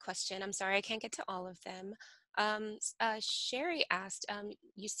one more question. I'm sorry I can't get to all of them. Sherry asked,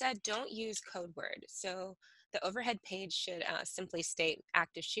 you said don't use code word. So the overhead page should simply state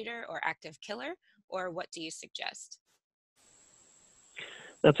active shooter or active killer, or what do you suggest?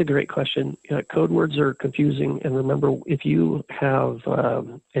 That's a great question. Code words are confusing, and remember, if you have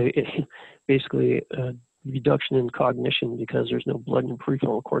basically a reduction in cognition because there's no blood in your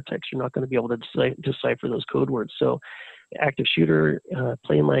prefrontal cortex, you're not going to be able to decipher those code words. So active shooter,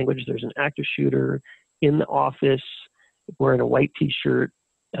 plain language, there's an active shooter in the office wearing a white t-shirt,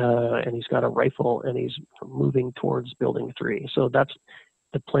 and he's got a rifle, and he's moving towards building 3. So that's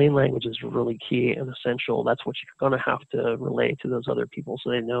the plain language is really key and essential. That's what you're going to have to relay to those other people so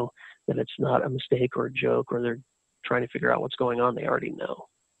they know that it's not a mistake or a joke or they're trying to figure out what's going on. They already know.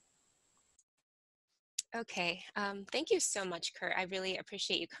 Okay, thank you so much, Kurt. I really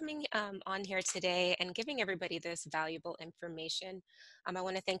appreciate you coming on here today and giving everybody this valuable information. I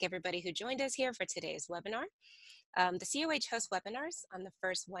want to thank everybody who joined us here for today's webinar. The COEH hosts webinars on the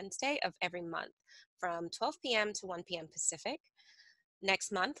first Wednesday of every month from 12 p.m. to 1 p.m. Pacific.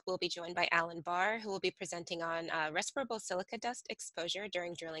 Next month, we'll be joined by Alan Barr, who will be presenting on respirable silica dust exposure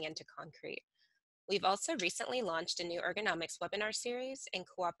during drilling into concrete. We've also recently launched a new ergonomics webinar series in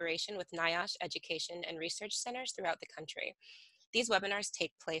cooperation with NIOSH education and research centers throughout the country. These webinars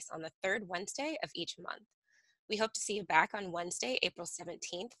take place on the third Wednesday of each month. We hope to see you back on Wednesday, April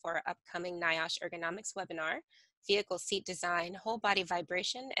 17th for our upcoming NIOSH ergonomics webinar, Vehicle Seat Design, Whole Body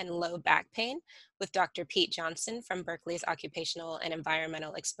Vibration, and Low Back Pain with Dr. Pete Johnson from Berkeley's Occupational and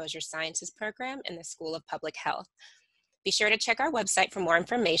Environmental Exposure Sciences program in the School of Public Health. Be sure to check our website for more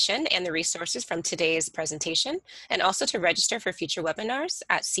information and the resources from today's presentation, and also to register for future webinars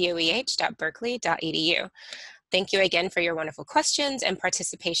at coeh.berkeley.edu. Thank you again for your wonderful questions and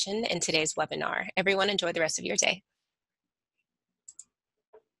participation in today's webinar. Everyone, enjoy the rest of your day.